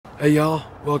Hey y'all,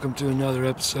 welcome to another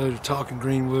episode of Talking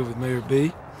Greenwood with Mayor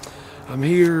B. I'm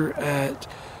here at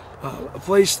a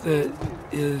place that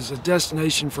is a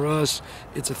destination for us.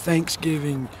 It's a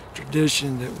Thanksgiving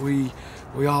tradition that we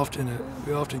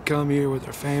often come here with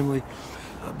our family,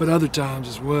 but other times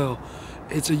as well.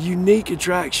 It's a unique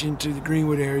attraction to the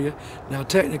Greenwood area. Now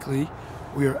technically,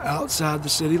 we are outside the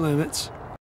city limits.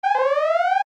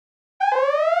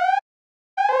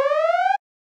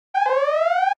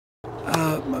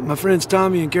 My friends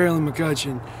Tommy and Carolyn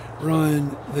McCutcheon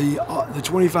run the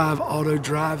 25 Auto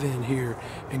Drive-In here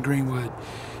in Greenwood.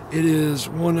 It is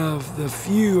one of the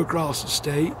few across the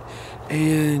state,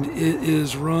 and it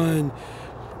is run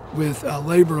with a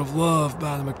labor of love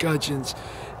by the McCutcheons.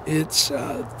 It's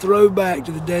a throwback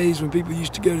to the days when people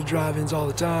used to go to drive-ins all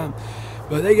the time,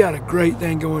 but they got a great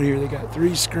thing going here. They got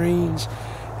 3 screens,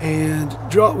 and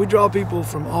we draw people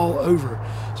from all over.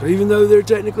 So even though they're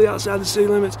technically outside the city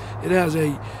limits, it has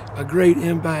a great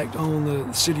impact on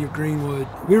the city of Greenwood.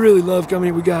 We really love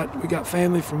coming here. We got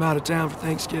family from out of town for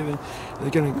Thanksgiving. They're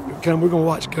gonna come. We're gonna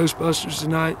watch Ghostbusters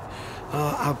tonight.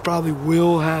 I probably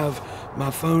will have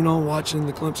my phone on watching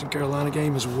the Clemson-Carolina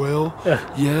game as well.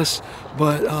 Yes,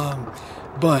 but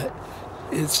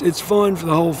it's fun for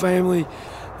the whole family.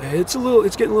 It's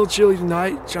getting a little chilly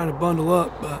tonight, trying to bundle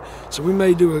up, so we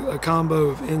may do a combo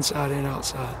of inside and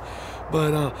outside.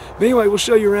 But anyway, we'll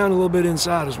show you around a little bit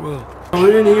inside as well.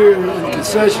 We're in here in the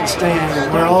concession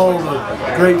stand where all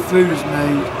the great food is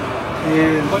made,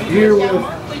 and here with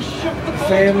the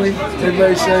family,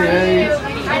 everybody say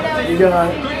hey. You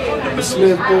got the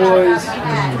Smith boys,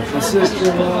 my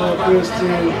sister-in-law,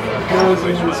 Kristen,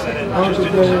 cousins, Uncle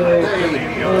Dale,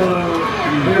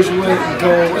 here's Whit and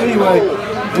Cole. Anyway,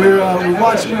 we're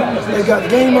watching. They got the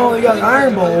game on. They got the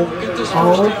Iron Bowl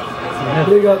on.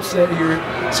 Big upset here,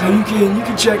 so you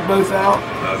can check both out.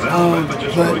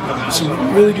 But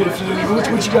some really good food.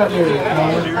 What you got there?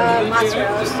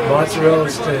 Mozzarella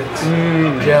sticks.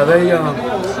 Yeah, they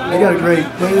got a great.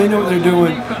 They know what they're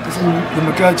doing. They're from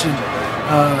the McCutcheon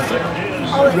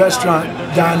restaurant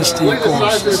dynasty, of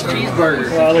course. Cheeseburger.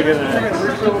 Wow, look at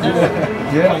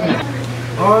that.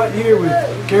 Yeah. All right, here with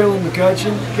Carolyn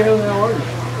McCutcheon. Carolyn, how are you?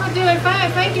 I'm doing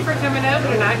fine. Thank you for coming over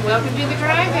tonight. Welcome to the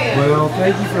drive-in. Well,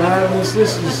 thank you for having us.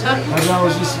 This is, as I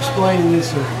was just explaining,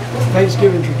 it's a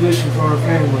Thanksgiving tradition for our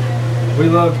family. We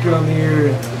love to come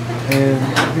here, and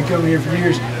we've been coming here for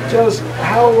years. Tell us,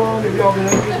 how long have y'all been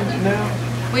open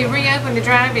now? We reopened the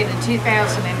drive-in in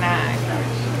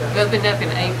 2009. We opened up in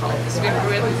April.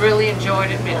 We've really enjoyed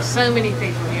it. Been so many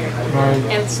people here, right.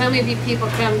 And so many people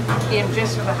come in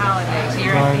just for the holidays,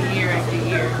 year after year after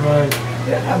year. Right.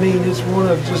 I mean, it's one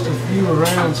of just a few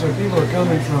around, so people are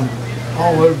coming from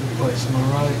all over the place, am I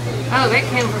right? Oh, they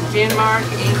come from Denmark,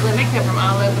 England, they come from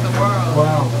all over the world.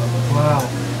 Wow, wow.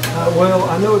 Well,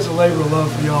 I know it's a labor of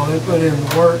love for y'all. They put in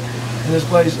the work in this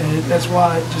place, and that's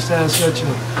why it just has such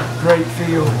a great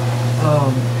feel.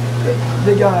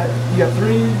 You got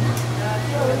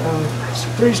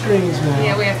 3 screens now.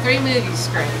 Yeah, we have 3 movie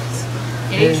screens,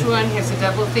 and each one has a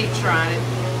double feature on it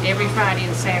every Friday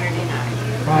and Saturday night.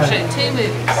 Right. Show 2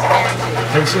 movies, guaranteed.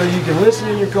 And so you can listen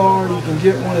in your car, you can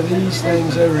get one of these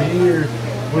things over here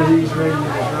with these radios,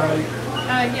 right?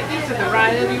 Yeah, these are the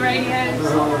Ryobi radios.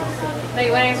 They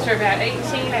last for about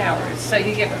 18 hours, so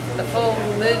you get the full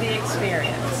movie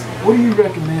experience. What do you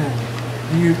recommend?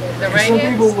 Some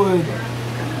people would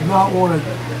not want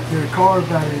their car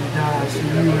battery to die, so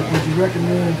would you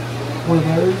recommend one of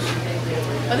those?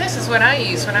 Well, this is what I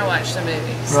use when I watch the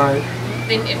movies. Right.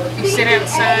 Then if you sit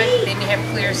outside, then you have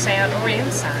clear sound, or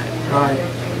inside. Right,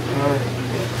 right.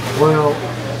 Well,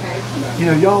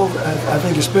 y'all, I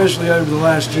think especially over the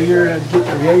last year, had to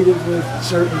get creative with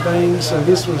certain things. So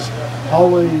this was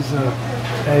always a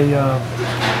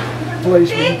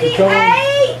place where you could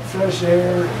come, fresh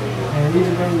air, and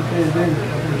even during the pandemic,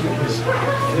 I think it was,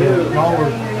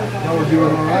 y'all were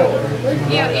doing all right.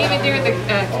 Yeah, even during the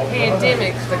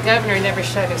pandemic, the governor never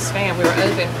shut us down. We were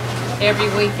open every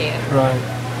weekend. Right.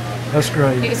 That's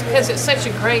great. It's because it's such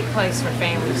a great place for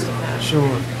families to come.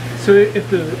 Sure. So if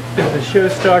the show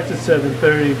starts at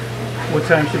 7:30, what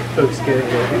time should folks get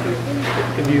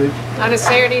here? On a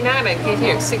Saturday night, I get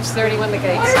here at 6:30 when the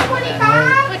gates open up.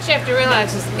 Right. What you have to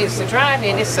realize is the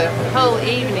drive-in, it's a whole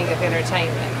evening of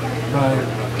entertainment. Right.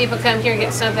 People come here and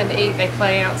get something to eat, they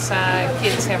play outside,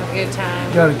 kids have a good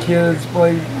time. Got a kids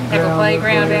playground. Have a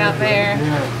playground out there.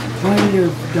 Yeah. Plenty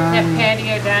of dining. Have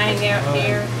patio dining out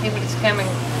here. People just come and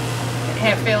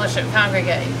have fellowship,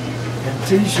 congregate. And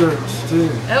t-shirts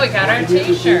too. Oh, we got our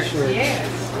t-shirts. Yes.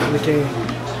 And the candy.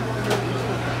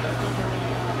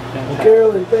 Well,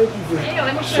 Carolyn, thank you for. Yeah,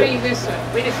 let me show you this one.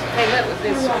 We just came up with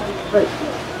this one. Hey.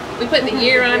 We put the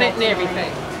year on it and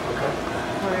everything.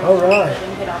 All right.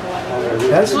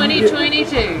 That's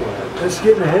 2022. That's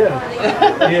getting ahead.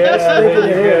 Yeah, there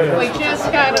you go. We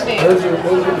just got them in.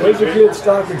 Those are good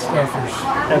stocking stuffers.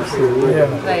 Absolutely. Yeah.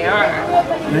 They are.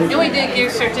 And we do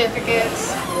gift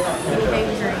certificates.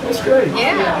 That's great.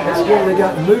 Yeah. That's good. They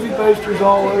got the movie posters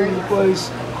all over the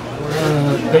place.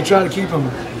 They try to keep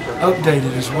them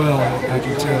updated as well, I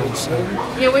can tell. So.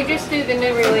 Yeah, we just do the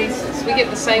new releases. We get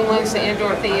the same ones the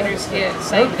indoor theaters get,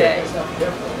 same day.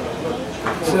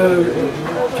 So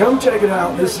come check it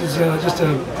out. This is just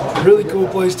a really cool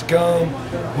place to come.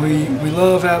 We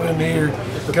love having them here.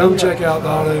 Come check out the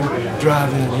Auto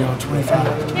Drive-In here on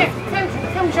 25. Yeah,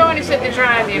 come join us at the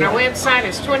drive-in. Our website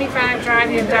is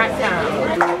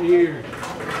 25drivein.com. Right here.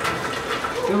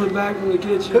 Coming back from the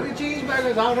kitchen. Cookie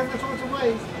cheeseburgers all different sorts of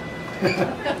ways. I'd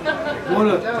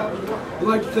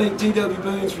like to thank TW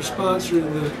Boone's for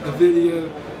sponsoring the video.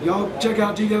 Y'all check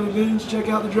out TW Boone's, check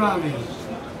out the drive-in.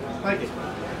 Thank you.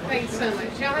 Thanks so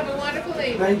much. Y'all have a wonderful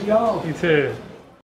evening. Thank y'all. You too.